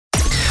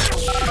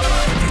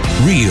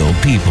Real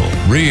people,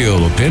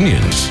 real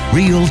opinions,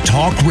 real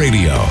talk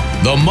radio.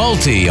 The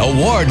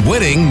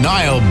multi-award-winning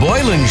Niall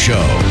Boylan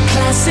Show.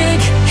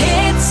 Classic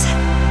hits.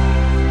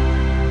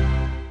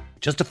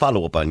 Just to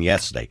follow up on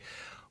yesterday,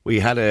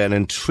 we had an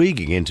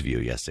intriguing interview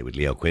yesterday with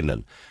Leo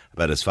Quinlan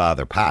about his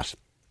father, Pat,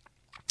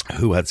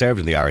 who had served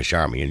in the Irish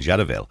Army in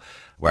Jadotville,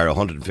 where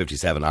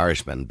 157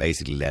 Irishmen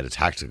basically led a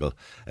tactical,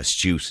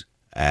 astute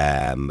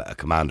a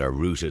commander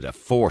routed a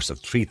force of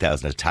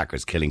 3,000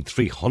 attackers, killing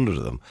 300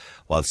 of them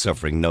while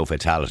suffering no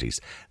fatalities.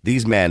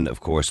 These men, of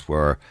course,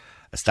 were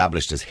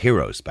established as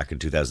heroes back in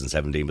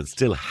 2017, but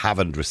still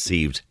haven't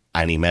received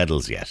any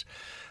medals yet.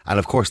 And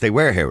of course they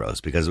were heroes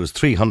because it was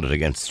 300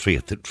 against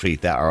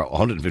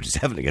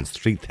 157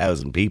 against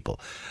 3,000 people.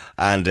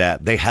 And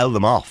they held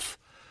them off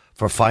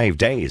for 5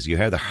 days. You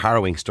heard the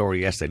harrowing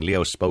story yesterday.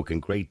 Leo spoke in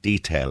great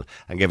detail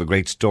and gave a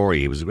great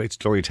story. He was a great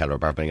storyteller,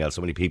 apart from anything else.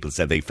 So many people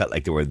said they felt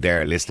like they were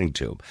there listening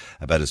to him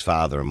about his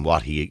father and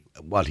what he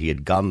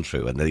had gone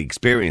through and the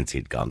experience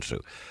he'd gone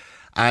through.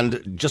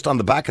 And just on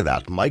the back of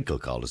that, Michael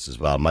called us as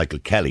well, Michael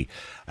Kelly.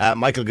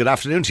 Michael, good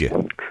afternoon to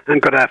you.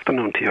 And good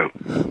afternoon to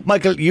you.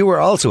 Michael, you were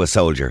also a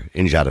soldier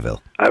in Jadotville.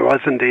 I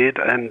was indeed,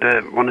 and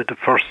one of the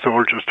first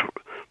soldiers to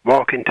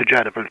walk into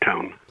Jadotville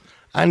town.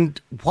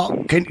 And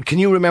what can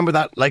you remember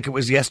that like it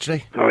was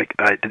yesterday? Oh,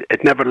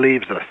 it never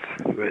leaves us.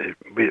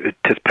 It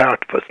is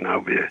part of us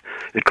now.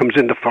 It comes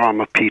in the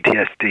form of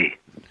PTSD.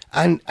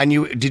 And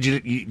you did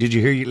you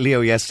hear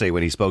Leo yesterday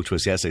when he spoke to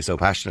us yesterday so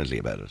passionately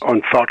about it?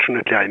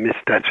 Unfortunately, I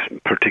missed that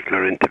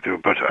particular interview,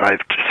 but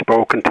I've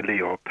spoken to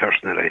Leo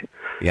personally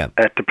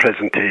at the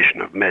presentation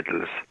of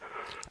medals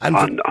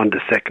on the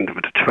 2nd of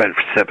the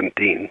 12th,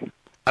 17.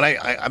 And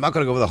I'm not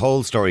going to go over the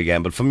whole story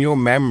again, but from your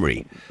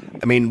memory,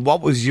 I mean,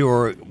 what was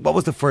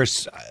the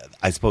first,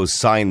 I suppose,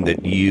 sign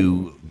that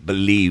you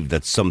believed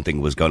that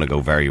something was going to go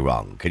very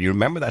wrong? Can you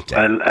remember that day?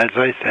 Well, as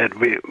I said,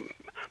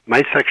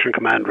 my section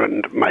commander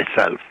and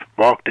myself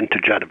walked into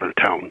Jadotville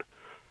town,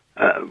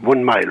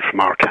 1 mile from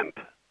our camp,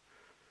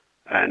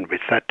 and we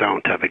sat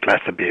down to have a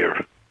glass of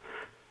beer,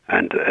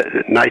 and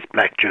a nice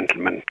black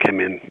gentleman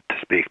came in to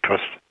speak to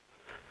us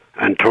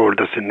and told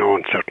us in no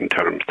uncertain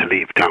terms to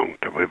leave town,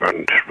 that we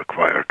weren't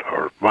required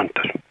or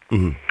wanted,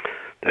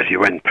 that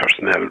UN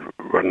personnel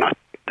were not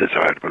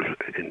desirable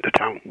in the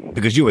town.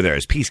 Because you were there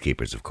as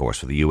peacekeepers, of course,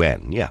 for the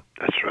UN, yeah.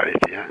 That's right,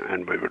 yeah,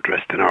 and we were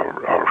dressed in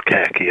our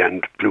khaki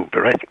and blue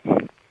beret.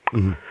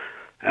 Mm-hmm.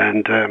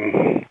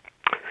 And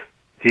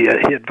he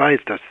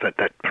advised us at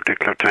that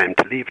particular time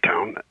to leave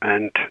town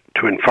and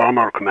to inform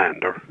our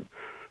commander,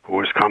 who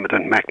was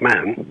Commandant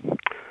McMahon,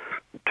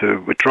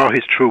 to withdraw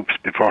his troops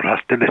before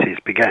hostilities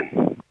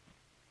began.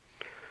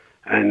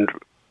 And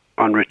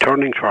on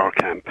returning to our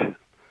camp,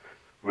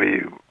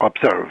 we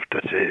observed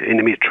that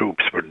enemy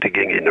troops were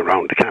digging in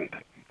around the camp.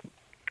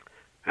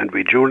 And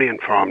we duly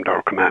informed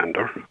our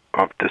commander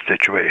of the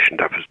situation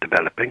that was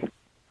developing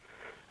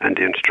and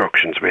the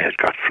instructions we had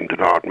got from the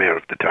Lord Mayor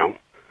of the town.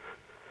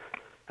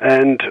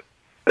 And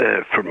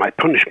for my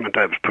punishment,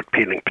 I was put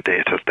peeling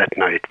potatoes that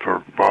night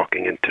for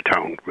walking into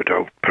town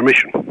without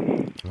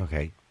permission.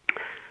 Okay.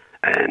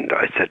 And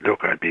I said,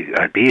 look, I'll be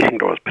eating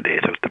those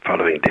potatoes the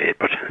following day,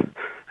 but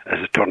as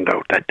it turned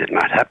out, that did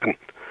not happen.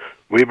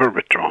 We were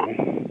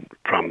withdrawn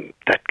from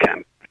that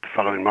camp the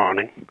following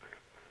morning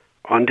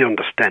on the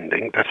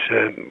understanding that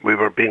we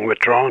were being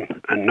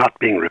withdrawn and not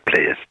being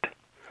replaced.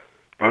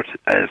 But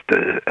as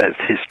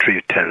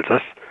history tells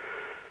us,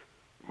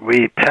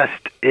 we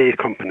passed a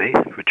company,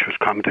 which was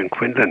Commandant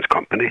Quinlan's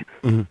company,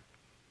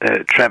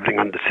 travelling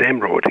on the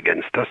same road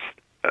against us,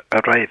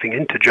 arriving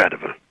into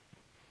Jadotville.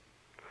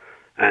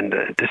 And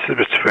this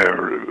was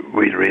where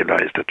we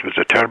realised that there was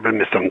a terrible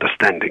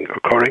misunderstanding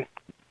occurring,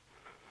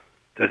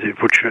 that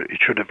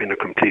it should have been a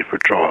complete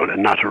withdrawal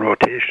and not a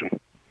rotation.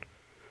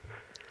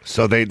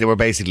 So they were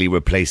basically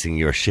replacing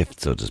your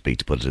shift, so to speak,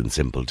 to put it in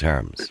simple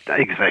terms.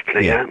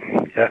 Exactly, yeah.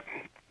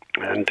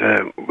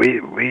 And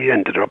we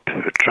ended up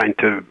trying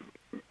to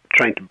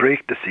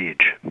break the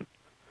siege,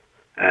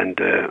 and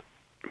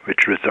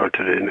which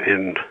resulted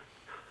in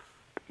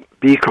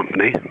B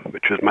Company,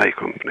 which was my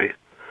company,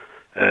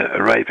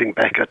 arriving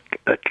back at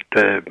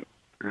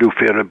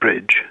Lufera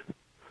Bridge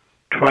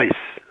twice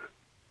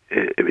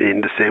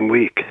in the same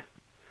week,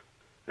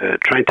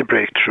 trying to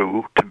break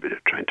through,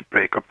 trying to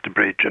break up the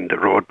bridge and the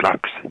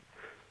roadblocks.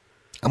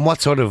 And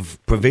what sort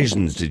of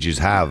provisions did you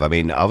have? I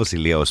mean, obviously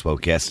Leo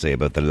spoke yesterday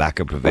about the lack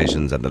of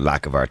provisions and the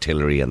lack of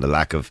artillery and the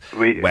lack of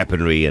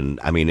weaponry and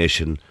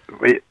ammunition.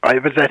 I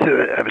was at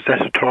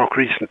a talk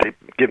recently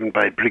given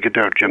by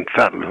Brigadier Jim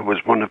Farrell, who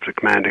was one of the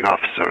commanding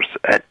officers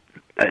at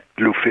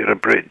Lufera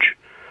Bridge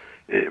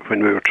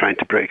when we were trying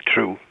to break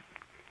through.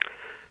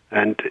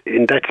 And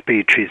in that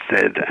speech he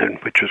said, and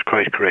which was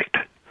quite correct,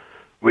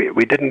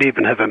 we didn't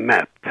even have a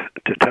map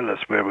to tell us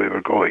where we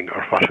were going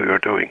or what we were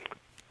doing.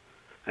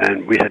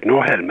 And we had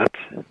no helmets,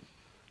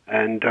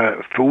 and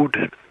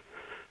food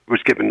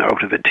was given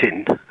out of a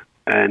tin,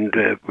 and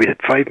we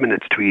had 5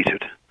 minutes to eat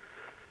it.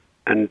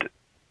 And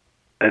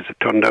as it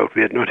turned out,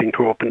 we had nothing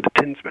to open the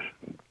tins with.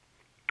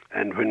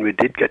 And when we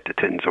did get the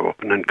tins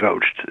open and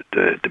gouged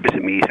the bit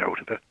of meat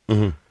out of it,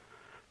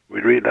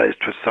 we realised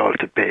it was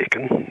salted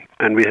bacon,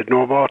 and we had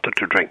no water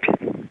to drink.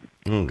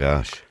 Oh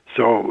gosh!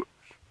 So,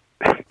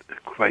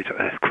 quite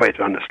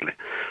honestly,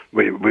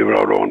 we were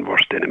our own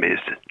worst enemies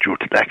due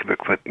to lack of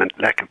equipment,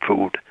 lack of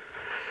food,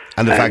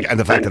 and the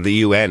fact that the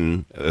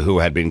UN, who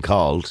had been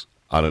called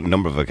on a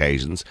number of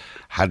occasions,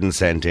 hadn't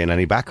sent in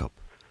any backup.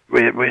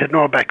 We had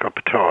no backup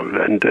at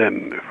all, and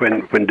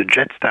when the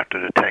jet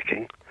started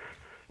attacking,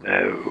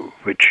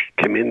 which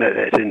came in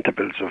at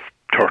intervals of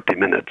 30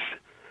 minutes,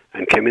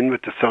 and came in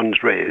with the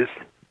sun's rays,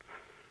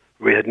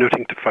 we had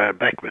nothing to fire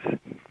back with.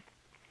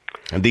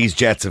 And these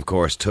jets, of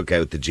course, took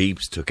out the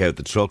jeeps, took out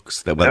the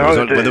trucks. There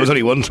was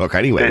only one truck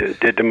anyway.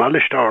 They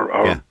demolished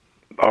our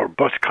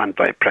bus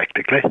convoy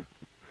practically,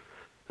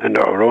 and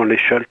our only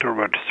shelter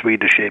were the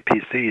Swedish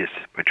APCs,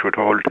 which would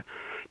hold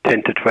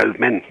 10 to 12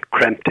 men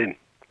cramped in.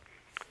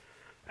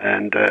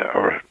 And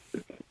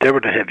they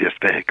were the heaviest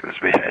vehicles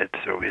we had.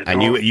 So we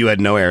had you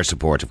had no air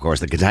support, of course.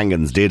 The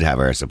Katangans did have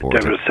air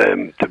support. There was a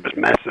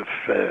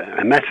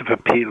massive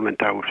appeal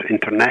went out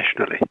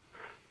internationally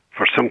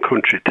for some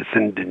country to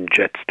send in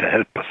jets to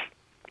help us.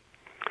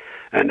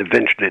 And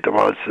eventually there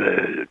was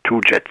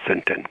 2 jets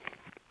sent in.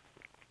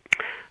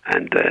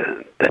 And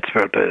that's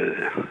where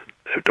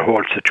the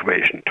whole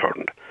situation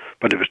turned.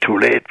 But it was too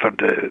late for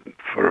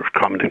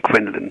Commandant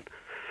Quinlan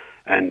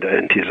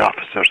and his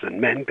officers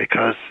and men,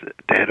 because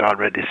they had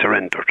already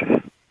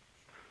surrendered.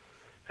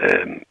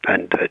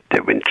 And they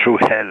went through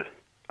hell,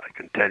 I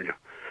can tell you,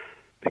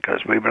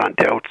 because we were on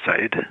the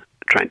outside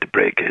trying to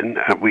break in,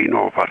 and we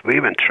know what we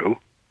went through.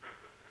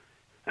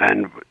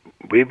 And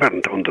we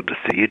weren't under the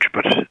siege,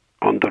 but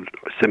under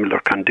similar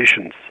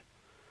conditions.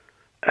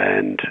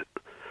 And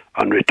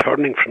on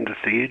returning from the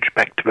siege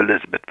back to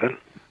Elizabethville,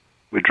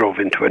 we drove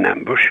into an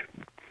ambush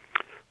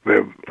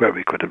where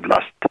we could have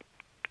lost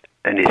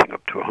anything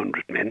up to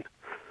 100 men.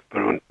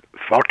 But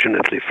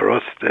unfortunately for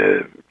us,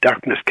 the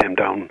darkness came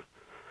down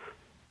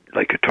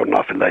like a turn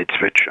off a light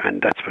switch,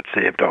 and that's what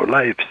saved our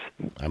lives.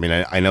 I mean,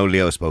 I know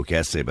Leo spoke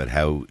yesterday about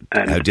how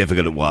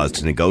difficult it was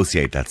to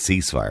negotiate that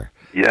ceasefire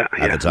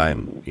at the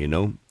time, you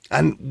know.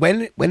 And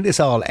when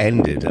this all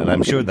ended, and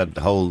I'm sure that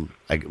the whole,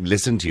 I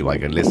listened to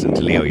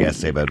Leo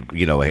yesterday about,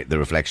 you know, the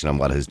reflection on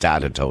what his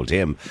dad had told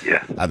him,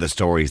 and the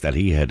stories that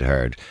he had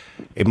heard.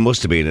 It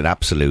must have been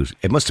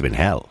it must have been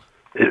hell.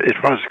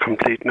 It was a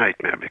complete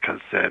nightmare,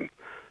 because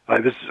I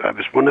was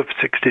one of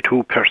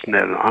 62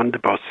 personnel on the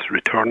bus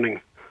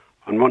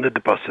on one of the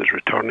buses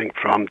returning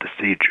from the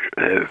siege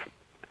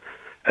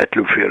at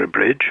Lufira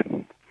Bridge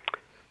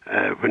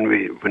when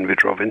we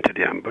drove into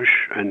the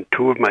ambush, and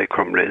 2 of my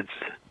comrades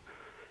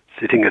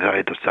sitting at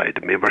either side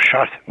of me were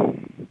shot.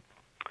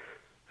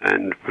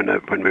 And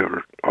when we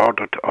were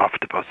ordered off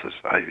the buses,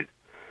 I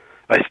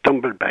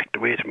stumbled back. The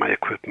weight of my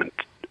equipment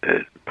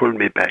pulled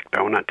me back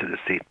down onto the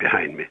seat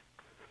behind me.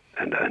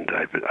 And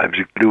I was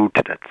glued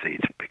to that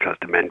seat because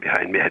the men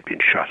behind me had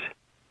been shot.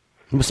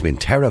 It must have been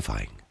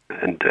terrifying.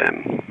 And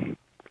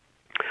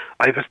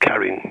I was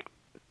carrying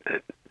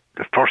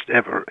the first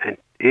ever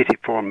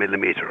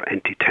 84mm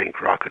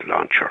anti-tank rocket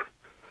launcher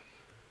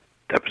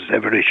that was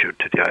ever issued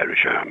to the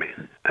Irish Army.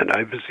 And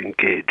I was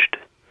engaging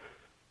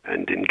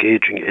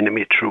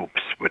enemy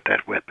troops with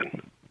that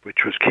weapon,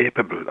 which was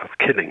capable of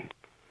killing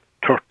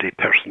 30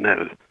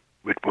 personnel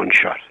with one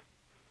shot.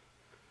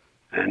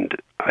 And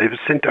I was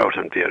sent out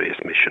on various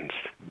missions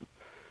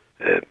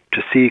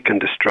to seek and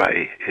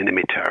destroy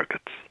enemy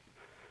targets.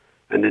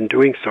 And in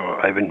doing so,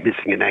 I went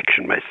missing in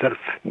action myself.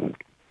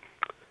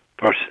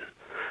 But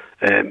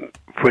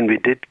when we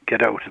did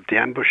get out of the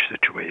ambush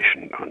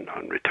situation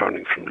on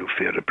returning from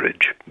Lufira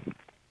Bridge,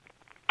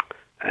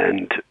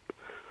 and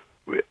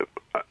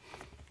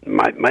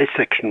my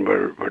section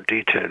were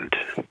detailed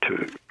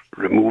to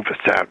remove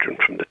a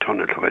sergeant from the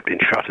tunnel who had been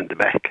shot in the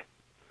back.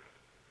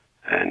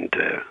 And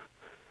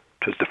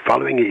it was the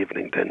following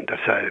evening then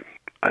that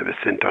I was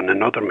sent on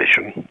another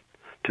mission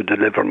to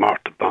deliver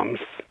mortar bombs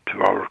to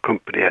our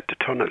company at the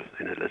tunnel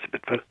in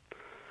Elizabethville.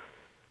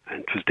 And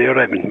it was there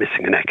I went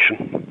missing in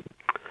action,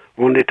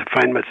 only to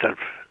find myself,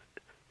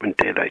 when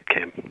daylight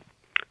came,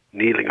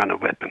 kneeling on a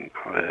weapon,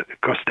 a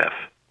Gustav,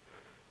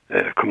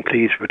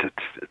 complete with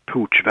its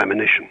pouch of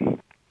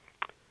ammunition.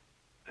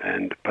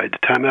 And by the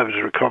time I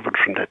was recovered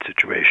from that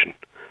situation,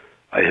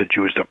 I had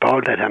used up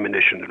all that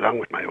ammunition along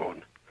with my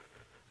own.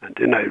 And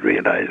then I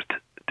realised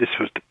this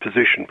was the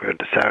position where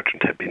the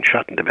sergeant had been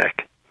shot in the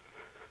back.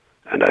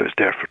 And I was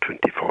there for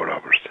 24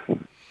 hours.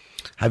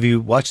 Have you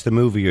watched the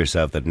movie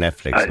yourself that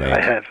Netflix made?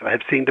 I have. I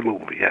have seen the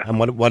movie, yeah. And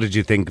what did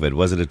you think of it?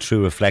 Was it a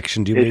true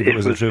reflection? Do you believe it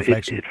was a true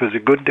reflection? It was a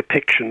good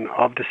depiction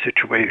of the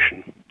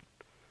situation,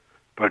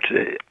 but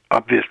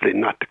obviously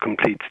not the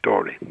complete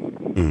story.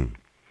 Mm.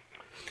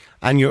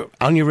 And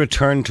on your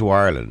return to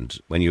Ireland,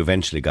 when you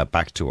eventually got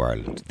back to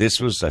Ireland,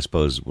 this was, I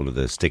suppose, one of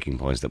the sticking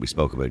points that we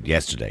spoke about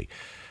yesterday,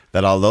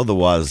 that although there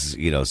was,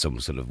 you know, some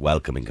sort of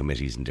welcoming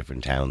committees in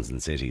different towns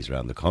and cities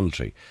around the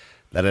country,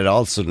 that it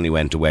all suddenly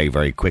went away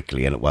very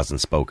quickly and it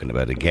wasn't spoken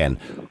about again.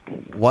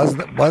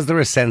 Was there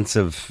a sense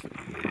of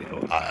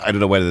I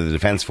don't know whether the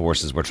Defence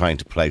Forces were trying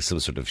to place some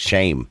sort of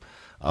shame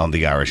on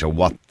the Irish, or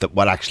what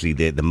actually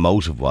the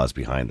motive was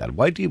behind that.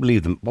 Why do you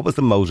believe them? What was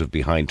the motive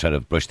behind trying to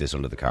brush this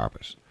under the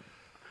carpet?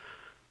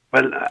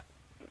 Well,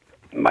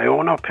 my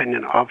own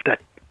opinion of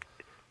that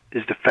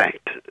is the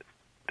fact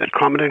that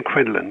Commandant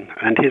Quinlan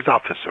and his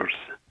officers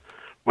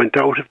went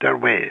out of their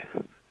way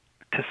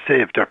to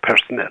save their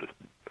personnel.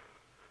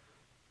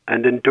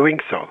 And in doing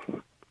so,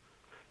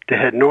 they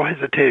had no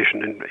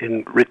hesitation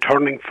in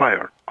returning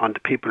fire on the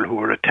people who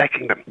were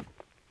attacking them.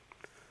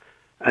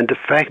 And the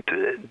fact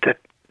that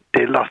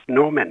they lost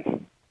no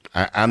men.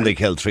 And they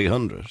killed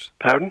 300.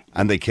 Pardon?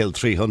 And they killed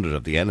 300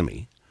 of the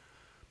enemy.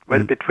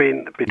 Well,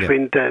 between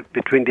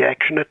the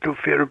action at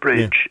Lufira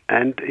Bridge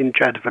and in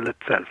Jadotville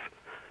itself,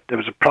 there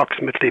was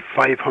approximately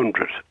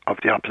 500 of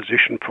the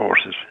opposition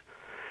forces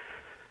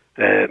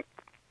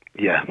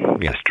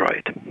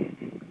destroyed.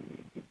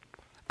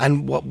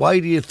 And why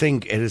do you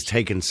think it has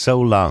taken so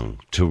long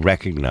to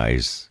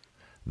recognise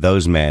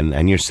those men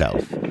and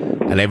yourself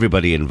and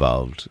everybody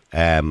involved,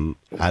 and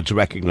to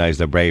recognise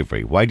their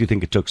bravery? Why do you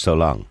think it took so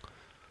long?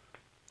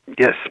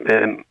 Yes,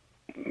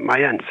 my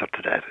answer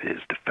to that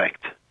is the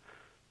fact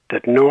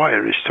that no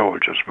Irish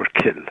soldiers were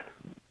killed.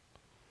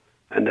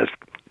 And as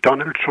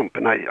Donald Trump,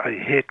 and I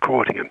hate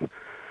quoting him,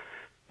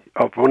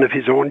 of one of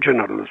his own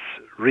generals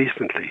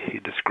recently, he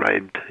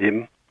described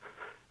him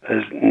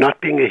as not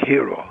being a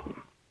hero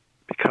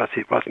because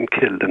he wasn't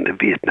killed in the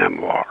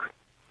Vietnam War.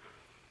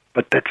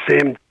 But that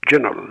same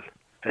general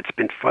had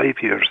spent 5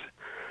 years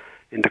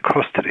in the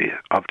custody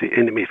of the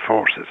enemy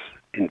forces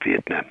in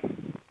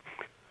Vietnam.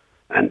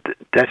 And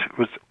that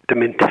was the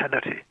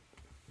mentality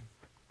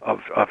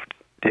of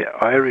the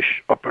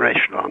Irish upper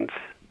echelons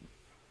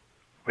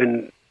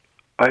when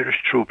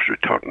Irish troops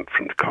returned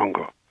from the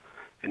Congo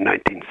in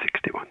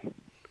 1961.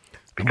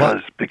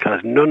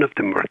 Because none of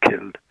them were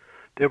killed,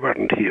 they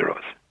weren't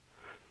heroes,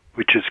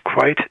 which is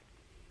quite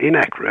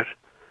inaccurate.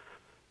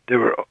 They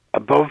were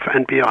above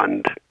and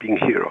beyond being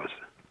heroes.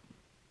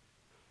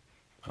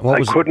 What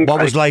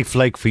was life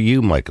like for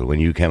you, Michael,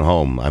 when you came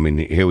home? I mean,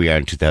 here we are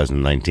in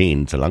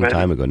 2019. It's a long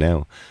time ago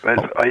now.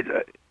 Well,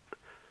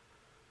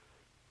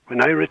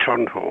 when I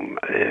returned home,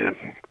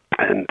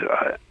 and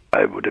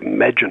I would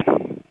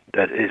imagine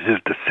that it is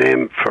the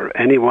same for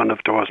any one of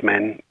those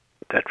men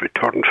that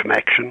returned from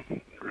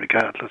action,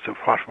 regardless of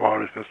what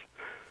war it was.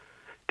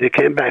 They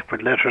came back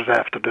with letters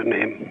after their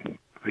name,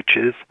 which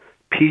is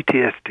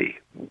PTSD.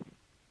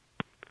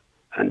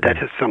 And that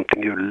is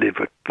something you live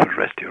with for the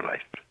rest of your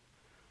life.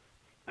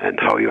 And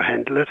how you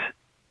handle it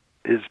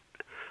is,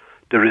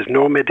 there is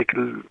no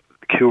medical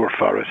cure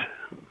for it.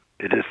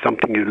 It is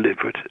something you live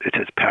with. It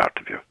is part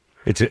of you.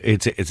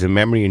 It's a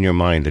memory in your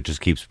mind that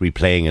just keeps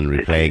replaying and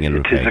replaying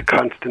and replaying. It is a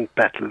constant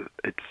battle.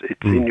 It's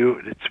in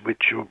you. It's with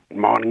you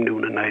morning,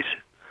 noon and night.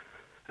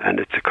 And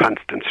it's a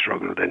constant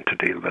struggle then to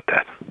deal with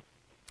that.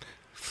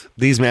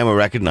 These men were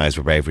recognised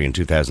for bravery in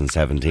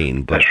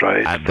 2017. But, that's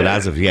right. But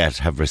as of yet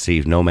have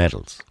received no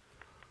medals.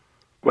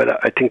 Well,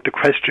 I think the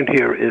question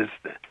here is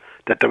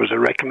that there was a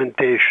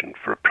recommendation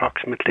for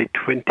approximately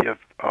 20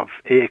 of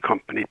A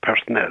Company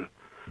personnel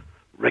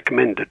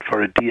recommended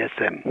for a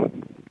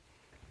DSM.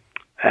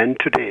 And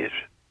to date,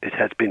 it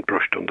has been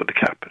brushed under the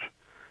carpet.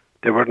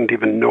 They weren't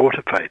even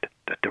notified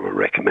that they were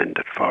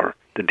recommended for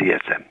the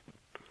DSM.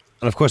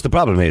 And of course, the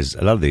problem is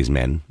a lot of these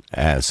men,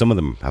 some of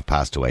them have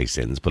passed away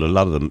since, but a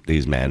lot of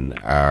these men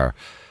are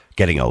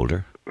getting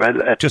older.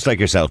 Well, just like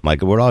yourself,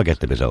 Michael, we're all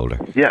getting a bit older.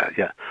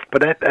 Yeah.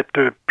 But at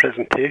the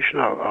presentation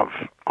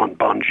on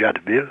Bon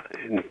Jadotville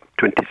in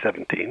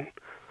 2017,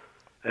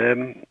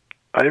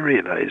 I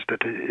realised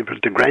that it was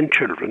the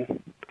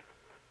grandchildren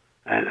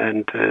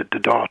and the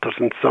daughters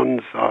and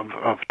sons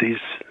of these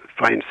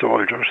fine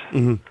soldiers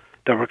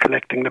that were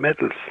collecting the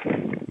medals.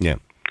 Yeah.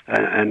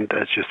 And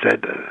as you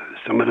said,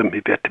 some of them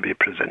have yet to be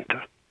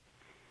presented.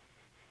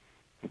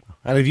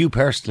 And have you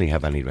personally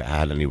had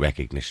any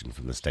recognition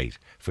from the state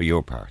for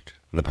your part,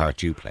 the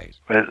part you played?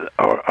 Well,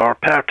 our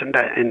part in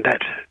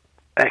that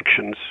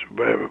actions,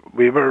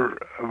 we were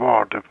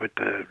awarded with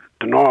the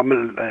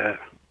normal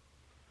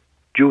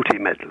duty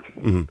medal,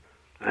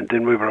 and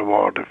then we were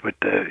awarded with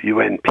the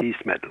UN Peace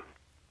Medal.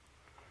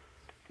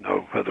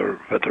 Now, whether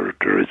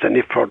there is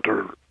any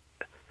further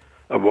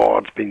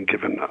awards being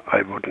given,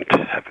 I wouldn't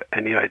have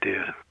any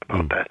idea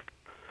about that.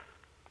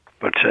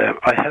 But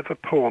I have a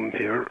poem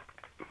here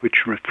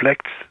which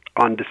reflects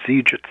on the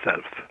siege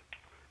itself,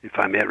 if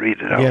I may read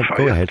it out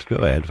for you. Yeah,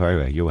 go ahead, fire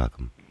away, you're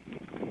welcome.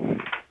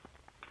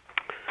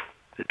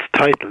 It's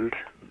titled,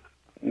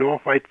 No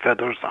White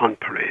Feathers on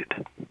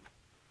Parade.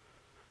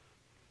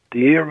 The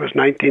year was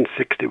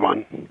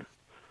 1961,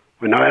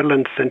 when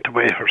Ireland sent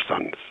away her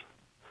sons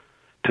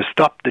to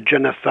stop the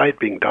genocide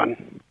being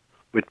done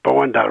with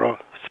bow and arrow,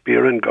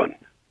 spear and gun.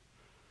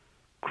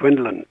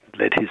 Quinlan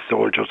led his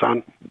soldiers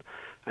on,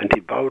 and he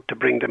vowed to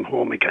bring them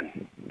home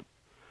again.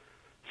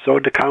 So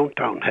the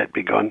countdown had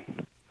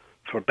begun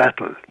for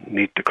battle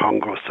 'neath the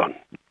Congo sun.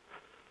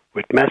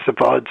 With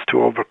massive odds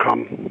to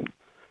overcome,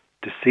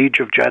 the siege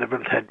of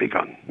Jadotville had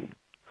begun.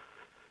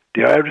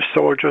 The Irish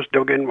soldiers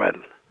dug in well.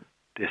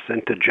 they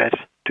sent a jet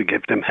to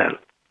give them hell.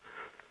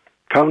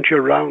 Count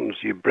your rounds,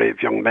 you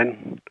brave young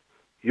men.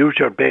 Use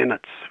your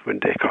bayonets when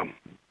they come.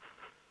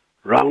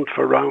 Round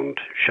for round,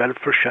 shell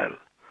for shell,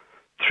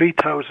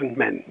 3,000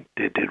 men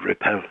they did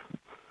repel.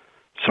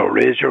 So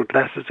raise your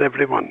glasses,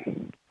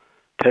 everyone.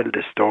 Tell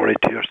the story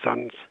to your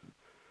sons.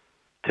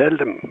 Tell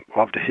them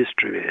of the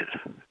history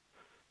made.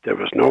 There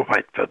was no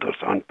white feathers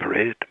on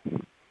parade.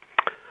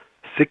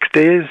 6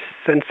 days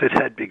since it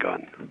had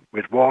begun,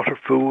 with water,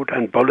 food,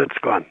 and bullets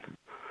gone.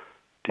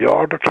 The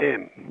order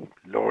came,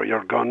 lower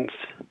your guns.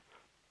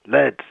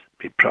 Lads,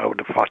 be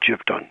proud of what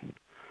you've done.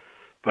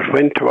 But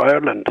when to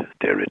Ireland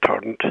they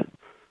returned,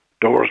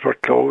 doors were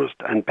closed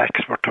and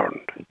backs were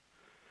turned.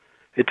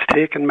 It's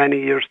taken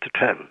many years to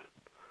tell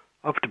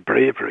of the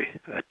bravery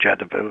at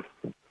Jadotville.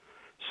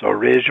 So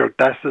raise your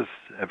glasses,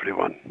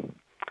 everyone.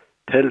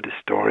 Tell the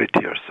story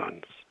to your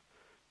sons.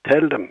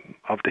 Tell them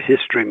of the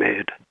history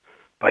made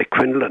by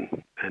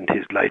Quinlan and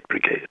his Light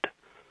Brigade.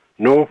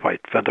 No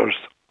white feathers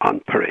on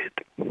parade.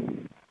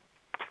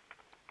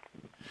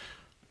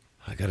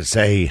 I got to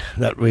say,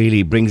 that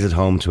really brings it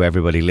home to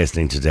everybody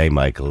listening today,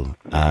 Michael.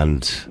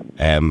 And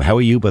how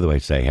are you, by the way,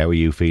 today? How are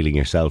you feeling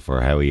yourself,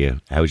 or how are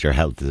you? How's your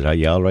health? Are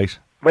you all right?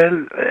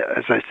 Well,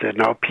 as I said,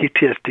 now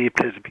PTSD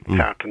plays a big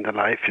part in the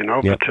life,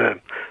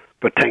 Yep.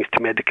 But thanks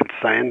to medical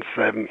science,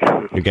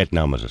 you're getting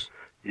on with it.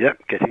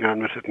 Yep, getting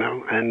on with it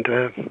now, and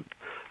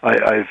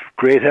I've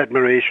great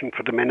admiration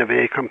for the men of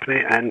A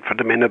Company and for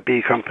the men of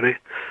B Company,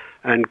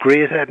 and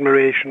great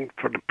admiration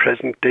for the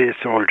present-day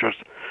soldiers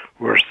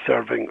who are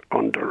serving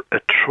under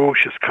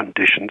atrocious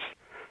conditions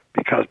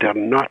because they're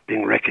not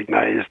being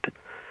recognised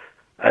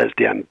as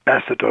the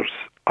ambassadors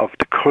of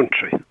the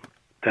country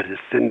that is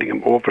sending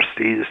them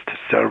overseas to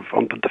serve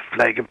under the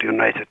flag of the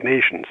United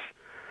Nations.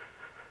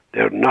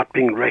 They're not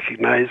being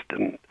recognised,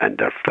 and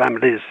their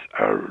families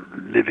are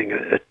living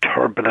a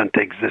turbulent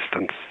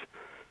existence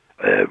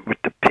with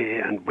the pay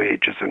and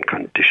wages and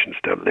conditions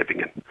they're living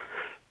in.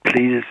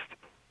 Please,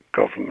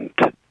 government,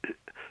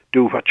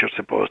 do what you're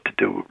supposed to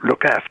do.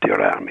 Look after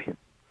your army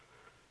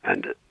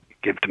and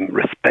give them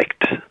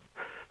respect,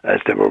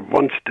 as they were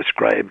once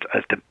described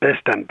as the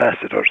best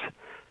ambassadors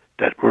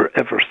that were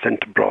ever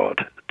sent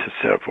abroad to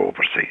serve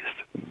overseas.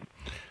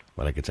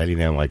 Well, I can tell you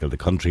now, Michael, the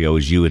country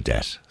owes you a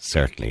debt,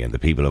 certainly, and the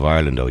people of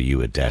Ireland owe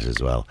you a debt as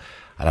well.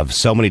 And I have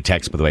so many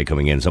texts, by the way,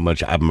 coming in, so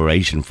much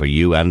admiration for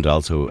you and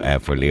also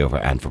for Leo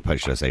and for,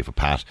 should I say, for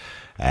Pat,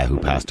 who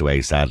passed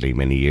away, sadly,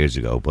 many years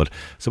ago. But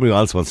somebody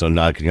else wants to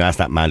know, can you ask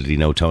that man, did he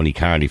know Tony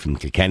Carney from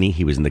Kilkenny?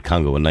 He was in the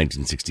Congo in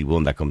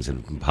 1961. That comes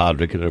in from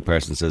Padraig. Another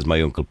person says,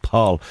 my uncle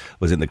Paul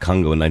was in the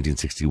Congo in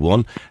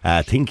 1961.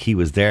 I think he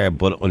was there,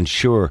 but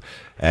unsure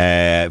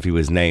if he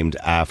was named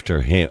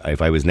after him,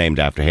 if I was named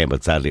after him.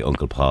 But sadly,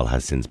 Uncle Paul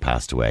has since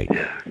passed away.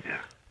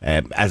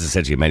 As I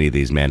said to you, many of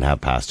these men have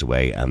passed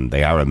away, and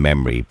they are a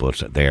memory,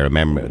 but they are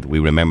we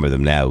remember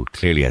them now,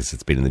 clearly, as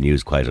it's been in the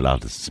news quite a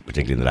lot,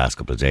 particularly in the last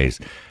couple of days.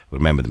 We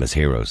remember them as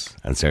heroes,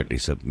 and certainly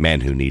some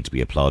men who need to be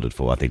applauded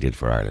for what they did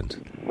for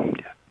Ireland.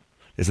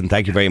 Listen,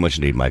 thank you very much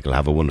indeed, Michael.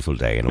 Have a wonderful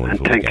day and a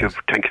wonderful weekend.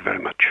 Thank you very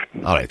much.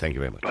 All right, thank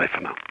you very much. Bye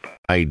for now.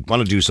 I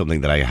want to do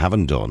something that I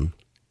haven't done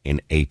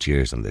in 8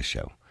 years on this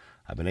show.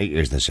 I've been 8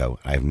 years on this show.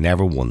 I've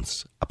never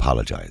once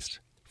apologised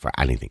for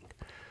anything.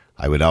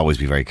 I would always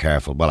be very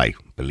careful. Well, I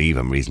believe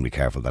I'm reasonably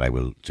careful that I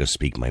will just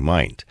speak my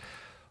mind.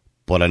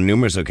 But on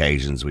numerous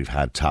occasions, we've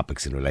had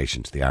topics in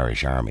relation to the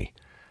Irish Army.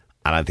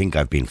 And I think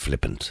I've been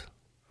flippant.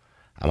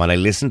 And when I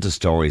listen to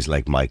stories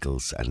like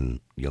Michael's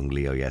and young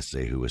Leo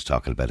yesterday, who was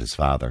talking about his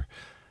father,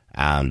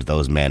 and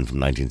those men from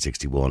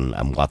 1961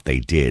 and what they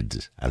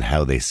did and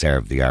how they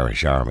served the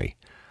Irish Army,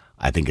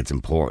 I think it's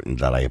important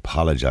that I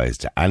apologise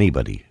to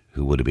anybody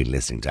who would have been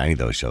listening to any of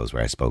those shows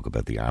where I spoke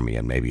about the army,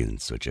 and maybe in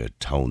such a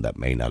tone that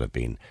may not have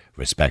been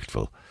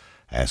respectful.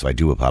 So I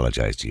do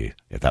apologise to you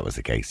if that was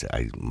the case.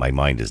 My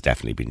mind has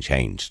definitely been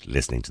changed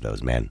listening to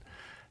those men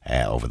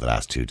over the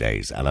last 2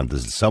 days. And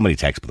there's so many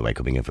texts, by the way,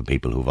 coming in from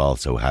people who've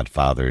also had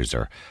fathers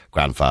or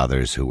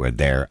grandfathers who were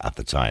there at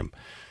the time.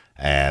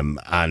 And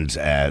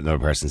another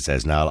person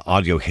says, now,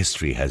 audio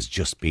history has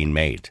just been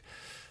made.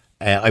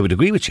 I would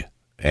agree with you.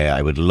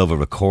 I would love a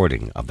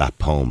recording of that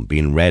poem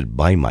being read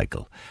by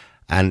Michael.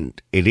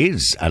 And it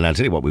is, and I'll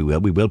tell you what, we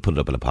will put it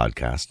up in a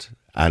podcast,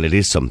 and it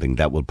is something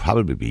that will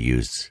probably be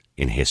used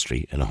in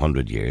history in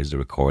 100 years, the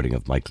recording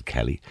of Michael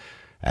Kelly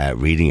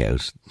reading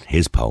out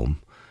his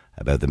poem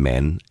about the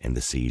men in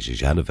the siege of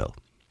Jadotville.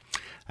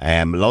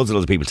 Loads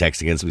of people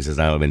texting in. Somebody says,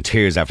 now I'm in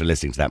tears after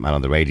listening to that man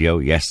on the radio.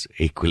 Yes,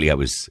 I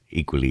was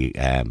equally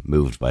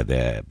moved by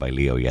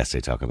Leo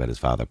yesterday talking about his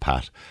father,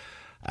 Pat.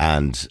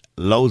 And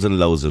loads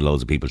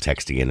of people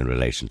texting in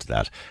relation to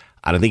that.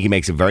 And I think he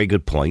makes a very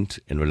good point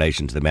in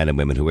relation to the men and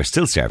women who are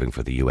still serving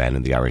for the UN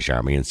and the Irish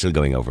Army and still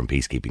going over on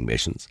peacekeeping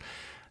missions.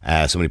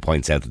 Somebody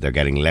points out that they're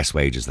getting less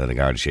wages than the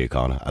Garda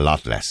Síochána, a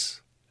lot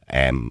less.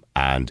 And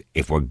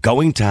if we're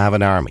going to have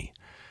an army,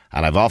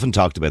 and I've often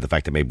talked about the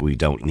fact that maybe we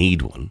don't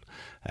need one,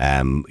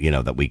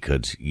 that we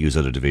could use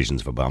other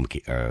divisions for bomb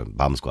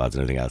squads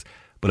and everything else.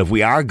 But if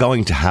we are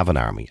going to have an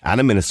army and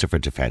a Minister for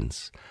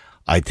Defence,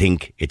 I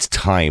think it's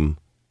time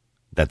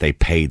that they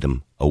pay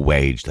them a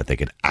wage that they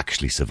could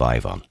actually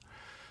survive on.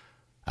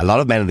 A lot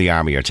of men in the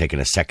army are taking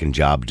a second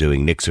job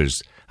doing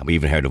nixers, and we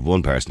even heard of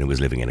one person who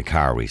was living in a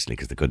car recently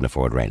because they couldn't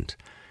afford rent.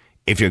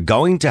 If you're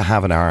going to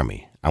have an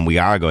army, and we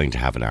are going to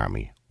have an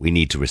army, we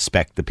need to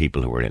respect the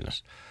people who are in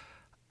it.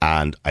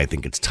 And I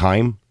think it's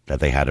time that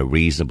they had a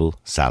reasonable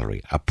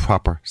salary, a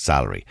proper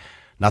salary,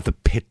 not the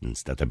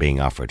pittance that they're being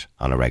offered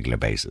on a regular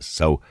basis.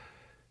 So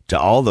to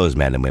all those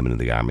men and women in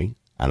the army,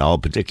 and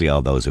particularly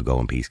all those who go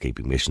on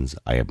peacekeeping missions,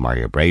 I admire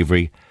your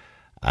bravery.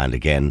 And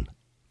again,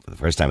 for the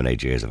first time in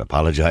 8 years, I've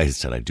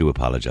apologised, and I do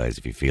apologise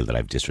if you feel that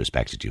I've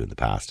disrespected you in the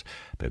past,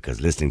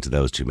 because listening to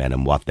those two men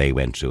and what they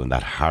went through and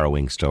that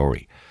harrowing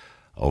story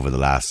over the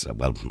last,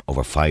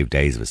 over 5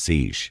 days of a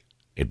siege,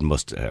 it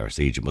must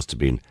have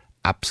been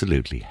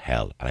absolutely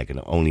hell. And I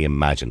can only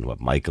imagine what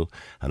Michael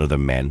and other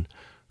men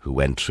who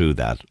went through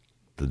that,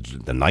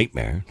 the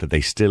nightmare that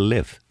they still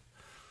live.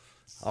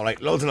 All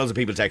right, loads and loads of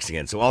people texting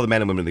in. So all the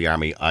men and women in the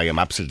army, I am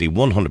absolutely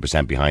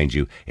 100% behind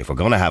you. If we're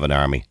going to have an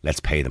army, let's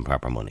pay them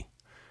proper money.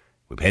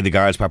 We pay the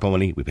guards proper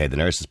money. We pay the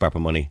nurses proper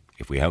money.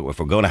 If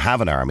we're going to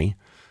have an army,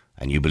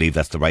 and you believe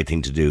that's the right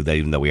thing to do, that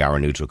even though we are a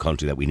neutral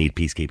country, that we need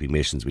peacekeeping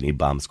missions, we need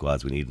bomb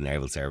squads, we need an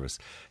naval service,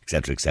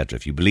 etc., etc.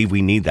 If you believe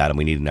we need that and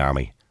we need an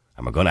army,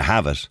 and we're going to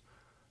have it,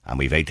 and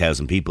we've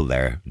 8,000 people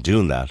there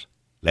doing that,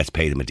 let's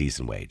pay them a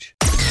decent wage.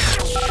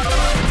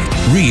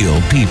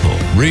 Real people,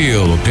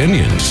 real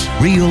opinions,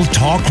 real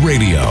talk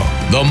radio.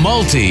 The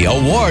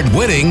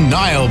multi-award-winning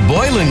Niall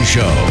Boylan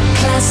Show.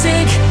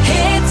 Classic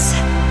hit.